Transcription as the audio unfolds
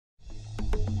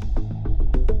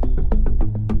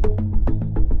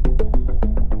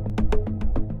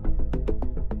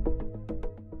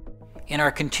In our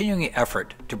continuing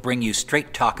effort to bring you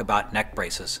straight talk about neck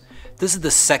braces, this is the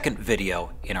second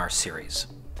video in our series.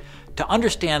 To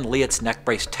understand Leatt's neck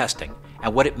brace testing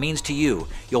and what it means to you,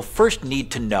 you'll first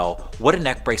need to know what a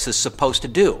neck brace is supposed to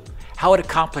do, how it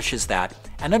accomplishes that,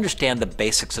 and understand the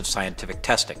basics of scientific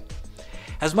testing.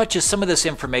 As much as some of this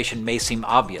information may seem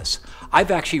obvious,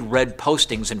 I've actually read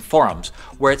postings in forums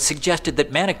where it's suggested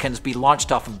that mannequins be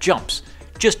launched off of jumps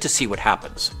just to see what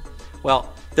happens.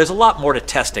 Well, there's a lot more to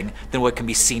testing than what can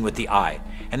be seen with the eye,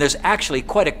 and there's actually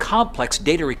quite a complex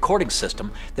data recording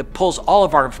system that pulls all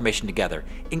of our information together,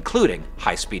 including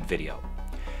high-speed video.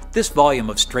 This volume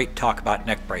of Straight Talk about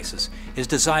neck braces is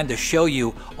designed to show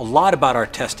you a lot about our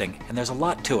testing, and there's a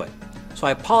lot to it. So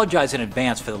I apologize in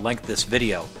advance for the length of this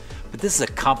video, but this is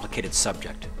a complicated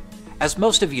subject. As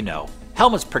most of you know,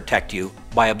 helmets protect you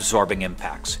by absorbing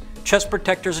impacts. Chest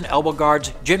protectors and elbow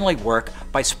guards generally work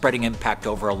by spreading impact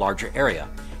over a larger area,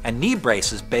 and knee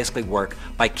braces basically work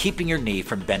by keeping your knee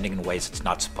from bending in ways it's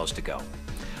not supposed to go.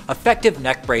 Effective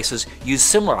neck braces use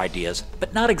similar ideas,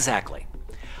 but not exactly.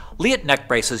 Leatt neck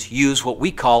braces use what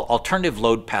we call alternative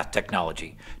load path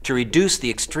technology to reduce the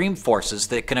extreme forces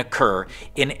that can occur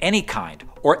in any kind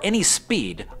or any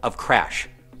speed of crash.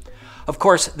 Of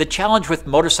course, the challenge with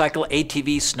motorcycle,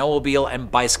 ATV, snowmobile,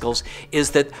 and bicycles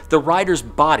is that the rider's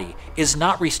body is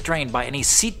not restrained by any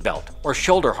seatbelt or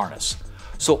shoulder harness.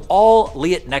 So all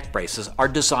Leatt neck braces are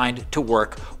designed to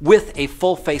work with a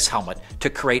full face helmet to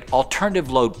create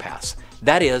alternative load paths.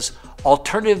 That is,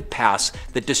 alternative paths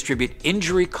that distribute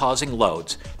injury-causing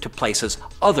loads to places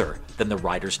other than the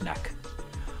rider's neck.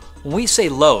 When we say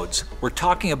loads, we're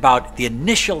talking about the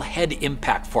initial head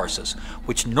impact forces,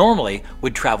 which normally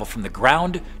would travel from the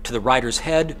ground to the rider's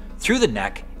head, through the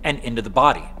neck, and into the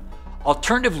body.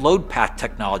 Alternative load path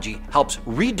technology helps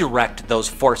redirect those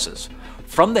forces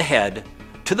from the head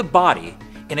to the body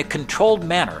in a controlled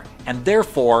manner, and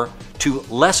therefore to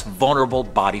less vulnerable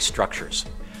body structures.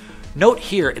 Note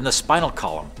here in the spinal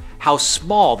column how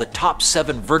small the top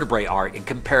 7 vertebrae are in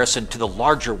comparison to the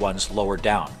larger ones lower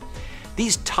down.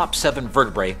 These top 7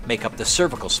 vertebrae make up the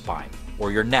cervical spine,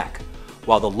 or your neck,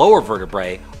 while the lower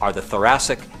vertebrae are the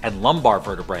thoracic and lumbar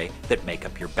vertebrae that make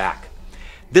up your back.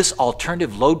 This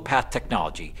alternative load path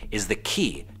technology is the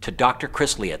key to Dr.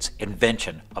 Chris Leatt's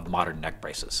invention of modern neck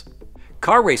braces.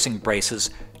 Car racing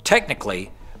braces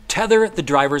technically tether the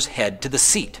driver's head to the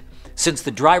seat, since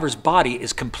the driver's body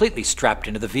is completely strapped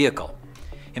into the vehicle.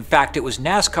 In fact, it was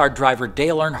NASCAR driver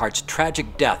Dale Earnhardt's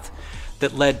tragic death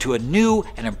that led to a new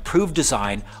and improved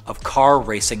design of car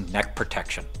racing neck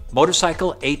protection.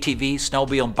 Motorcycle, ATV,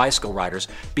 snowmobile, and bicycle riders,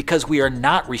 because we are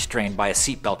not restrained by a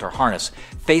seatbelt or harness,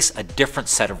 face a different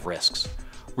set of risks.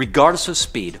 Regardless of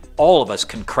speed, all of us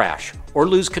can crash or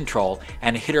lose control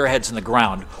and hit our heads in the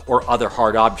ground or other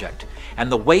hard object.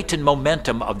 And the weight and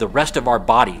momentum of the rest of our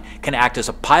body can act as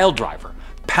a pile driver,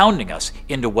 pounding us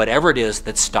into whatever it is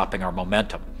that's stopping our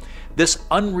momentum. This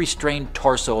unrestrained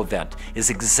torso event is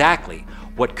exactly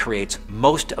what creates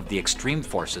most of the extreme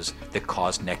forces that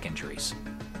cause neck injuries.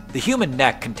 The human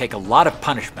neck can take a lot of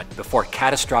punishment before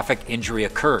catastrophic injury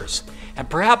occurs, and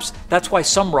perhaps that's why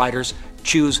some riders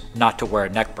choose not to wear a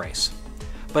neck brace.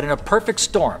 But in a perfect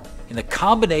storm, in the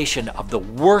combination of the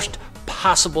worst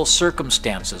possible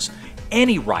circumstances,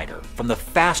 any rider, from the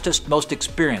fastest, most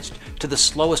experienced to the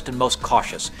slowest and most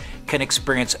cautious, can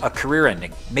experience a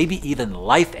career-ending, maybe even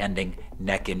life-ending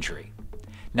neck injury.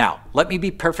 Now, let me be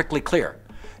perfectly clear.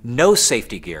 No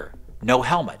safety gear, no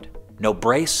helmet, no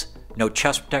brace, no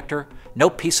chest protector, no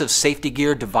piece of safety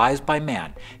gear devised by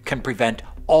man can prevent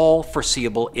all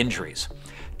foreseeable injuries.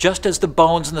 Just as the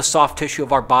bones and the soft tissue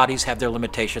of our bodies have their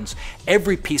limitations,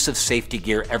 every piece of safety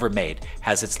gear ever made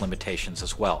has its limitations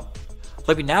as well.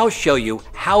 Let me now show you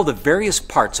how the various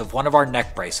parts of one of our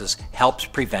neck braces helps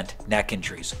prevent neck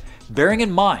injuries, bearing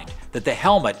in mind that the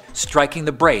helmet striking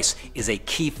the brace is a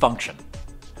key function.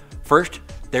 First,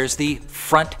 there's the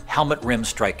front helmet rim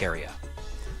strike area.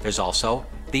 There's also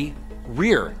the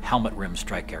rear helmet rim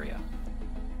strike area.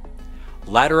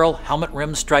 Lateral helmet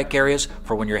rim strike areas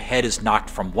for when your head is knocked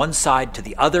from one side to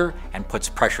the other and puts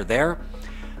pressure there.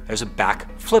 There's a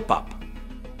back flip up.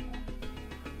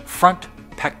 Front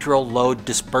pectoral load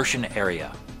dispersion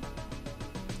area.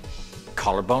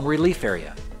 Collarbone relief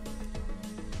area.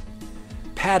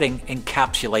 Padding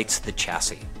encapsulates the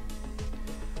chassis.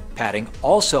 Padding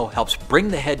also helps bring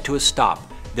the head to a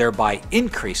stop, thereby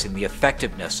increasing the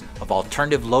effectiveness of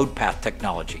alternative load path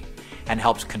technology, and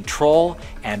helps control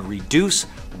and reduce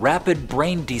rapid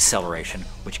brain deceleration,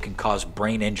 which can cause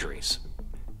brain injuries.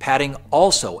 Padding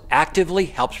also actively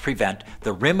helps prevent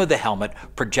the rim of the helmet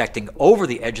projecting over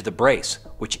the edge of the brace,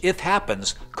 which, if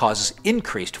happens, causes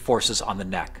increased forces on the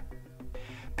neck.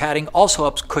 padding also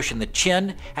helps cushion the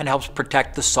chin and helps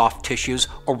protect the soft tissues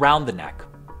around the neck.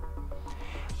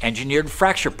 Engineered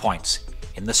fracture points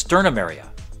in the sternum area,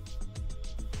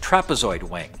 trapezoid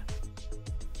wing,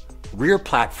 rear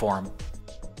platform,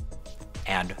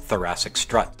 and thoracic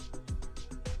strut.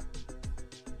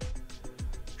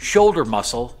 Shoulder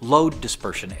muscle load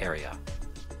dispersion area.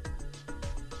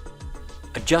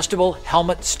 Adjustable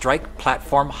helmet strike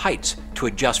platform heights to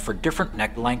adjust for different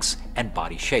neck lengths and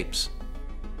body shapes.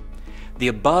 The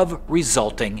above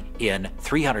resulting in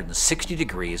 360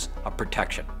 degrees of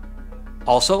protection.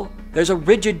 Also, there's a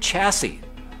rigid chassis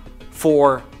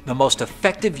for the most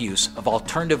effective use of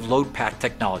alternative load path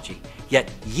technology,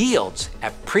 yet yields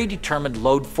at predetermined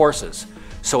load forces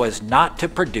so as not to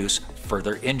produce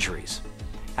further injuries.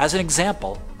 As an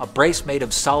example, a brace made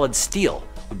of solid steel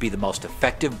would be the most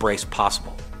effective brace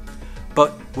possible,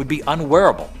 but would be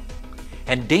unwearable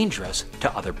and dangerous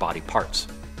to other body parts.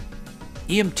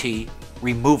 EMT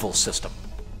removal system.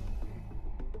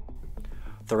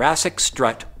 Thoracic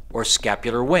strut or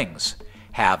scapular wings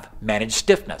have managed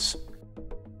stiffness,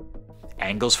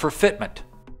 angles for fitment,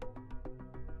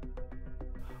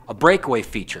 a breakaway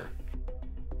feature,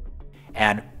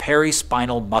 and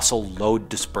perispinal muscle load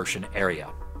dispersion area.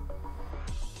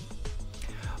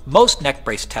 Most neck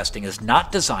brace testing is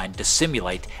not designed to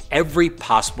simulate every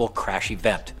possible crash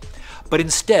event, but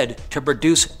instead to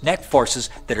produce neck forces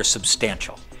that are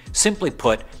substantial. Simply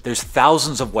put, there's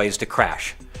thousands of ways to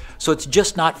crash, so it's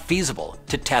just not feasible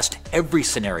to test every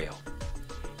scenario.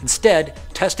 Instead,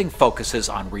 testing focuses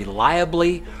on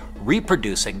reliably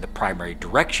reproducing the primary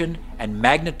direction and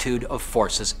magnitude of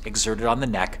forces exerted on the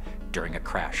neck during a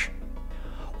crash.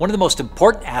 One of the most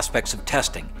important aspects of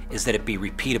testing is that it be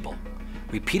repeatable.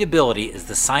 Repeatability is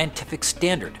the scientific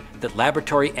standard that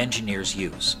laboratory engineers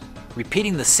use.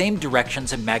 Repeating the same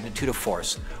directions and magnitude of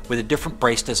force with a different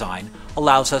brace design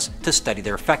allows us to study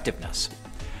their effectiveness.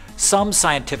 Some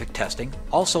scientific testing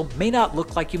also may not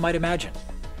look like you might imagine.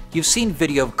 You've seen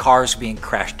video of cars being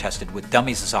crash tested with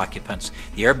dummies as occupants,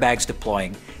 the airbags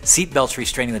deploying, seatbelts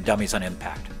restraining the dummies on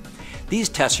impact. These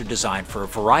tests are designed for a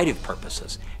variety of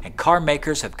purposes, and car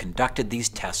makers have conducted these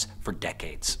tests for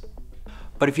decades.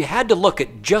 But if you had to look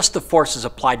at just the forces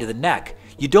applied to the neck,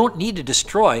 you don't need to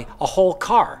destroy a whole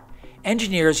car.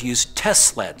 Engineers use test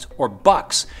sleds, or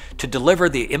bucks, to deliver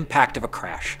the impact of a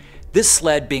crash. This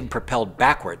sled being propelled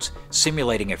backwards,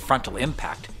 simulating a frontal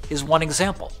impact, is one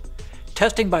example.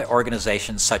 Testing by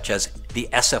organizations such as the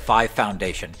SFI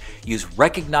Foundation use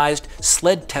recognized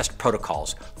sled test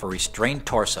protocols for restrained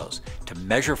torsos to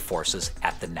measure forces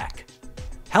at the neck.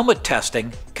 Helmet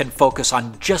testing can focus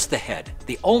on just the head,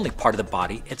 the only part of the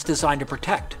body it's designed to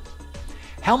protect.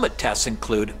 Helmet tests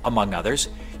include, among others,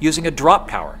 using a drop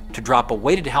tower to drop a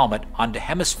weighted helmet onto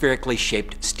hemispherically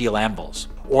shaped steel anvils,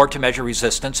 or to measure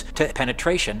resistance to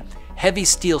penetration, heavy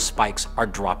steel spikes are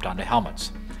dropped onto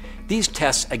helmets. These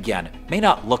tests, again, may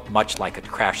not look much like a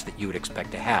crash that you would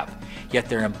expect to have, yet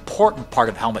they're an important part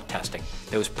of helmet testing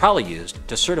that was probably used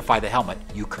to certify the helmet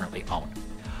you currently own.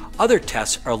 Other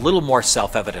tests are a little more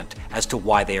self-evident as to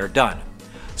why they are done.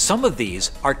 Some of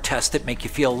these are tests that make you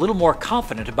feel a little more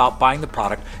confident about buying the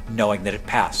product knowing that it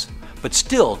passed, but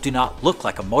still do not look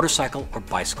like a motorcycle or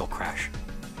bicycle crash.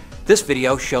 This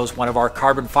video shows one of our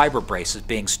carbon fiber braces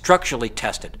being structurally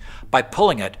tested by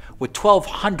pulling it with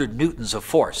 1,200 newtons of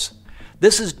force.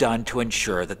 This is done to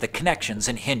ensure that the connections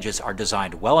and hinges are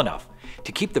designed well enough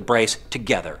to keep the brace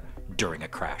together during a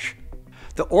crash.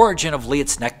 The origin of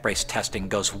Leatt's neck brace testing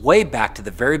goes way back to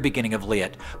the very beginning of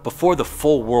Leatt before the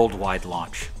full worldwide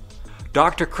launch.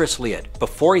 Dr. Chris Leatt,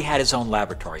 before he had his own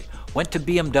laboratory, went to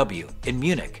BMW in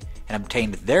Munich and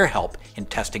obtained their help in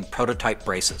testing prototype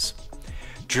braces.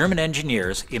 German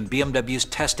engineers in BMW's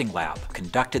testing lab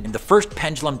conducted the first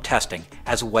pendulum testing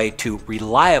as a way to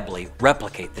reliably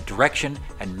replicate the direction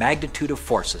and magnitude of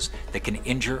forces that can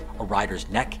injure a rider's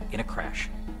neck in a crash.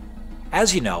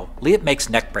 As you know, Leatt makes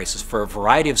neck braces for a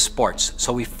variety of sports,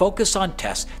 so we focus on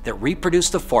tests that reproduce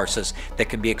the forces that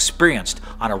can be experienced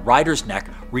on a rider's neck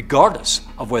regardless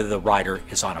of whether the rider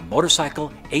is on a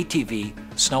motorcycle, ATV,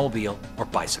 snowmobile, or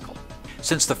bicycle.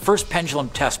 Since the first pendulum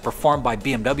test performed by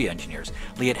BMW engineers,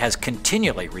 Leatt has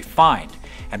continually refined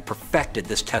and perfected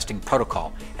this testing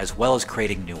protocol as well as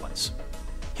creating new ones.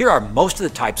 Here are most of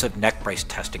the types of neck brace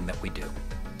testing that we do.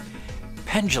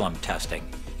 Pendulum testing,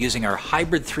 using our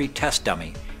Hybrid 3 test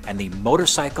dummy and the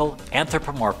motorcycle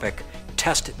anthropomorphic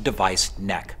test device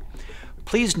neck.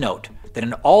 Please note that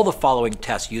in all the following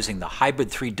tests using the Hybrid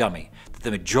 3 dummy, that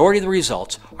the majority of the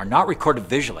results are not recorded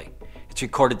visually. It's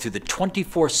recorded through the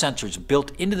 24 sensors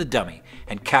built into the dummy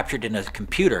and captured in a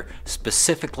computer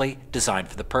specifically designed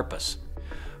for the purpose.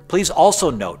 Please also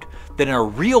note that in a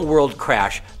real-world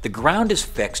crash, the ground is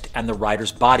fixed and the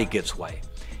rider's body gives way.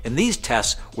 In these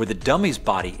tests, where the dummy's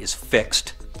body is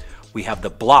fixed, we have the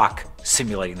block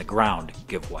simulating the ground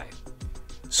give way.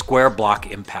 Square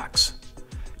block impacts.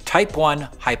 Type 1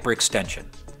 hyperextension,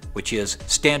 which is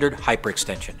standard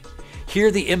hyperextension.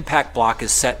 Here the impact block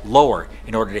is set lower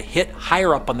in order to hit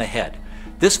higher up on the head.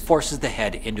 This forces the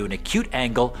head into an acute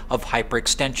angle of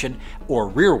hyperextension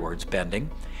or rearwards bending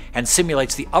and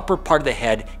simulates the upper part of the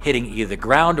head hitting either the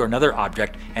ground or another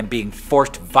object and being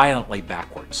forced violently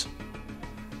backwards.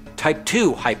 Type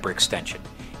 2 hyperextension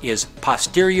is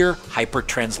posterior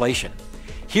hypertranslation.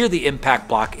 Here the impact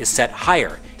block is set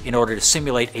higher in order to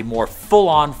simulate a more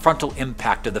full-on frontal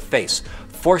impact of the face,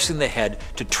 forcing the head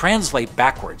to translate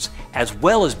backwards as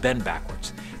well as bend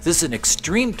backwards. This is an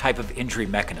extreme type of injury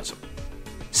mechanism.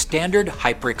 Standard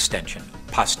hyperextension,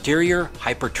 posterior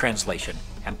hypertranslation,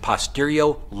 and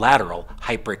posterolateral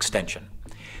hyperextension.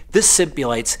 This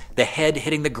simulates the head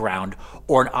hitting the ground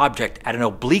or an object at an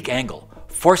oblique angle,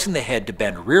 forcing the head to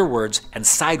bend rearwards and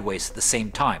sideways at the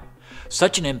same time.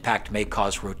 Such an impact may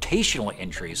cause rotational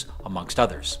injuries, amongst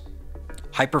others.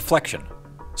 Hyperflexion.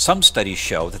 Some studies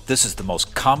show that this is the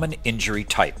most common injury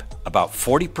type. About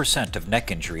 40% of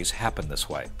neck injuries happen this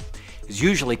way. It is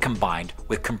usually combined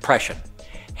with compression.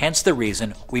 Hence the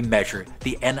reason we measure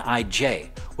the NIJ,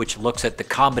 which looks at the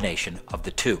combination of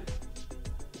the two.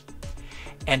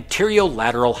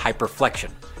 Anterolateral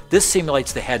hyperflexion. This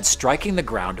simulates the head striking the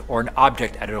ground or an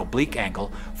object at an oblique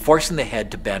angle, forcing the head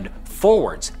to bend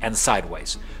forwards and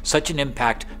sideways. Such an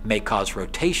impact may cause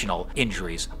rotational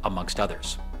injuries, amongst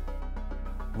others.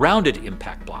 Rounded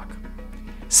impact block.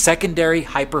 Secondary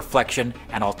hyperflexion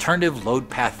and alternative load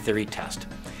path theory test.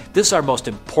 This is our most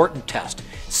important test,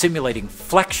 simulating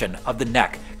flexion of the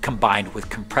neck combined with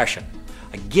compression.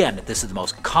 Again, this is the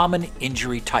most common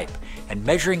injury type, and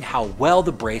measuring how well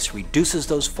the brace reduces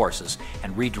those forces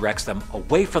and redirects them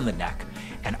away from the neck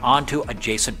and onto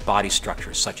adjacent body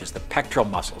structures such as the pectoral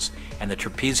muscles and the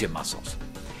trapezium muscles.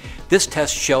 This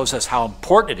test shows us how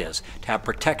important it is to have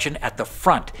protection at the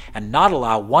front and not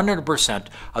allow 100%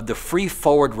 of the free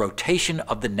forward rotation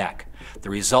of the neck. The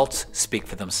results speak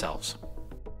for themselves.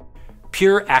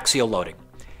 Pure axial loading.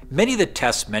 Many of the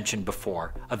tests mentioned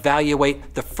before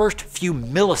evaluate the first few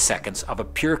milliseconds of a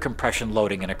pure compression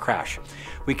loading in a crash.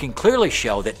 We can clearly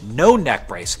show that no neck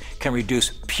brace can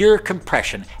reduce pure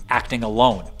compression acting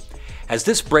alone, as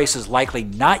this brace is likely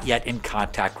not yet in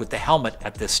contact with the helmet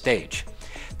at this stage.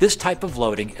 This type of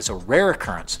loading is a rare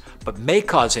occurrence, but may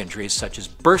cause injuries such as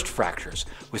burst fractures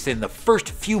within the first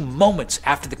few moments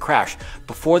after the crash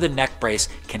before the neck brace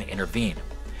can intervene.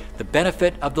 The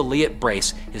benefit of the Leatt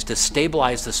brace is to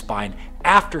stabilize the spine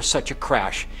after such a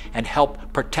crash and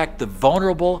help protect the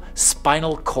vulnerable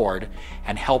spinal cord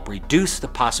and help reduce the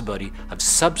possibility of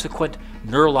subsequent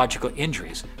neurological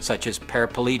injuries such as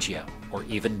paraplegia or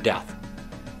even death.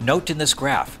 Note in this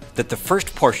graph that the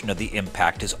first portion of the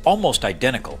impact is almost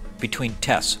identical between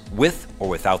tests with or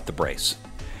without the brace.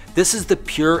 This is the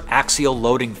pure axial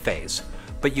loading phase,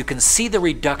 but you can see the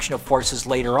reduction of forces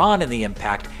later on in the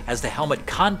impact as the helmet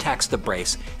contacts the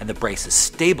brace and the brace is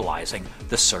stabilizing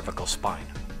the cervical spine.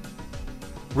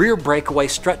 Rear breakaway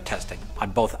strut testing on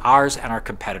both ours and our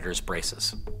competitors'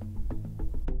 braces.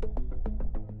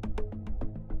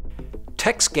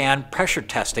 TechScan pressure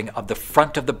testing of the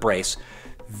front of the brace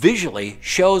visually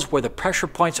shows where the pressure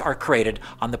points are created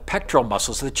on the pectoral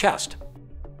muscles of the chest.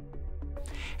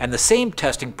 And the same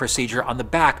testing procedure on the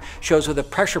back shows where the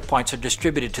pressure points are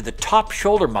distributed to the top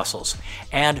shoulder muscles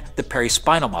and the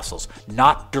perispinal muscles,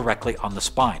 not directly on the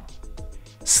spine.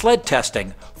 Sled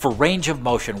testing for range of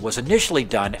motion was initially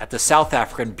done at the South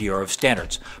African Bureau of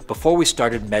Standards before we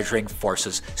started measuring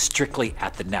forces strictly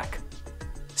at the neck.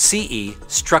 CE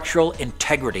structural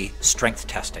integrity strength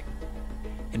testing.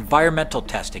 Environmental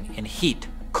testing in heat,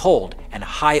 cold, and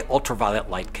high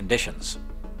ultraviolet light conditions.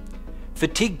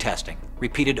 Fatigue testing,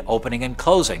 repeated opening and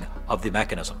closing of the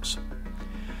mechanisms.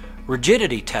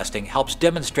 Rigidity testing helps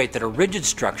demonstrate that a rigid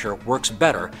structure works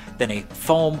better than a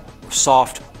foam,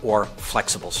 soft, or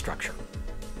flexible structure.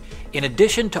 In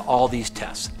addition to all these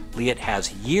tests, Leatt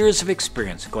has years of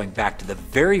experience going back to the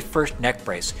very first neck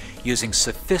brace using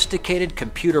sophisticated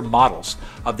computer models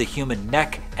of the human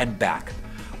neck and back.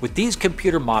 With these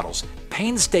computer models,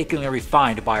 painstakingly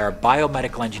refined by our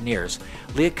biomedical engineers,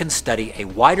 Leatt can study a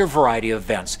wider variety of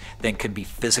events than can be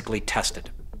physically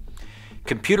tested.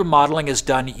 Computer modeling is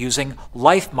done using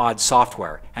LHIP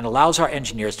software and allows our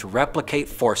engineers to replicate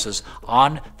forces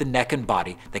on the neck and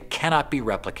body that cannot be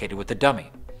replicated with a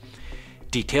dummy.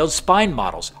 Detailed spine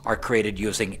models are created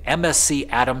using MSc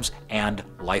Atoms and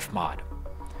LHIP.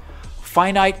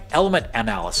 finite element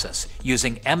analysis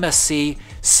using MSc,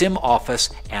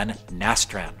 SimOffice, and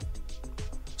Nastran.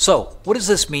 So, what does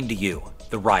this mean to you,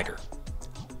 the rider?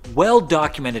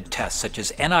 Well-documented tests such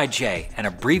as NIJ and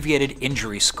abbreviated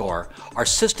injury score are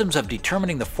systems of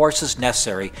determining the forces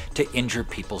necessary to injure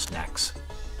people's necks.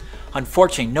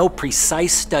 Unfortunately, no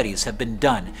precise studies have been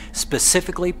done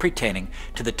specifically pertaining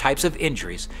to the types of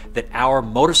injuries that our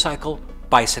motorcycle,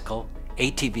 bicycle,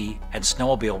 ATV, and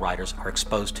snowmobile riders are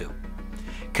exposed to.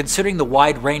 Considering the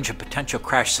wide range of potential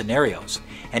crash scenarios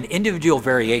and individual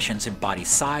variations in body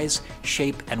size,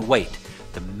 shape, and weight,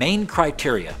 the main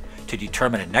criteria to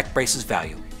determine a neck brace's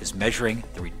value is measuring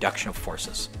the reduction of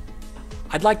forces.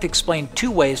 I'd like to explain two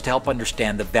ways to help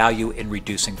understand the value in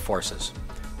reducing forces.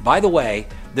 By the way,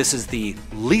 this is the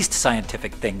least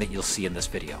scientific thing that you'll see in this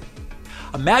video.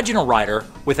 Imagine a rider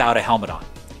without a helmet on.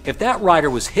 If that rider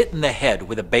was hit in the head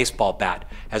with a baseball bat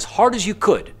as hard as you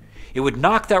could, it would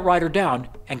knock that rider down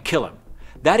and kill him.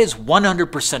 That is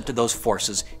 100% of those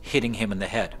forces hitting him in the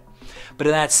head. But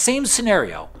in that same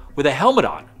scenario, with a helmet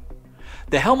on,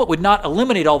 the helmet would not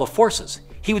eliminate all the forces.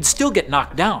 He would still get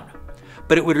knocked down,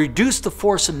 but it would reduce the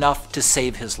force enough to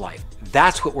save his life.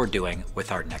 That's what we're doing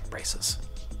with our neck braces.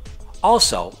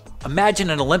 Also, imagine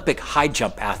an Olympic high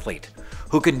jump athlete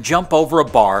who can jump over a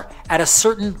bar at a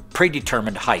certain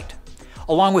predetermined height.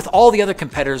 Along with all the other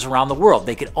competitors around the world,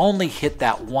 they could only hit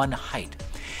that one height.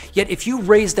 Yet if you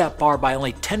raise that bar by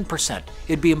only 10%,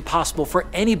 it'd be impossible for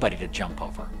anybody to jump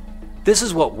over. This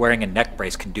is what wearing a neck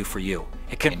brace can do for you.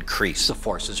 It can increase the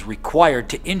forces required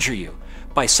to injure you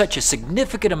by such a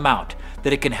significant amount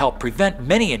that it can help prevent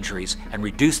many injuries and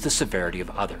reduce the severity of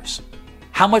others.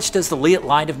 How much does the Leatt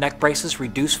line of neck braces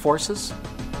reduce forces?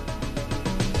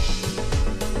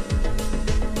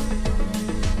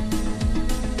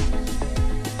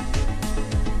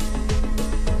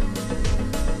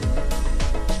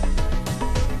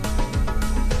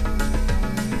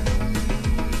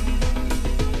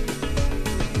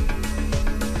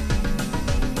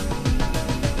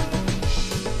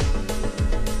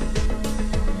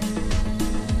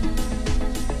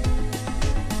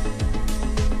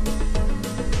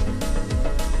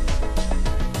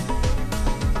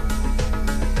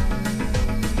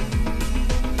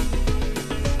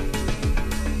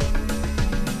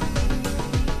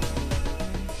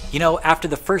 You know, after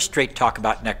the first Straight Talk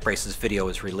About Neck Braces video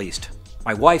was released,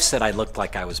 my wife said I looked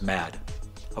like I was mad.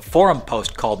 A forum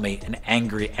post called me an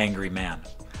angry, angry man.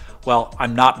 Well,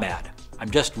 I'm not mad. I'm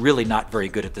just really not very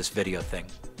good at this video thing.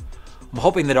 I'm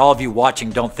hoping that all of you watching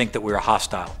don't think that we're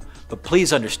hostile, but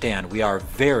please understand we are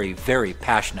very, very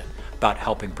passionate about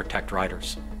helping protect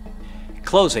riders. In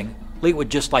closing, Leatt would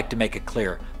just like to make it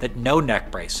clear that no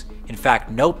neck brace, in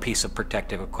fact no piece of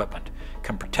protective equipment,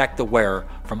 can protect the wearer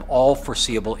from all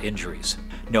foreseeable injuries.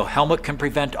 No helmet can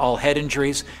prevent all head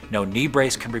injuries, no knee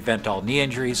brace can prevent all knee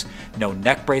injuries, no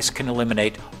neck brace can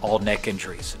eliminate all neck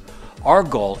injuries. Our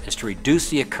goal is to reduce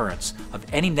the occurrence of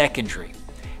any neck injury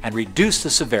and reduce the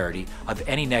severity of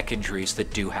any neck injuries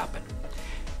that do happen.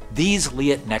 These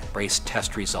Leatt neck brace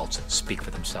test results speak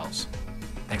for themselves.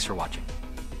 Thanks for watching.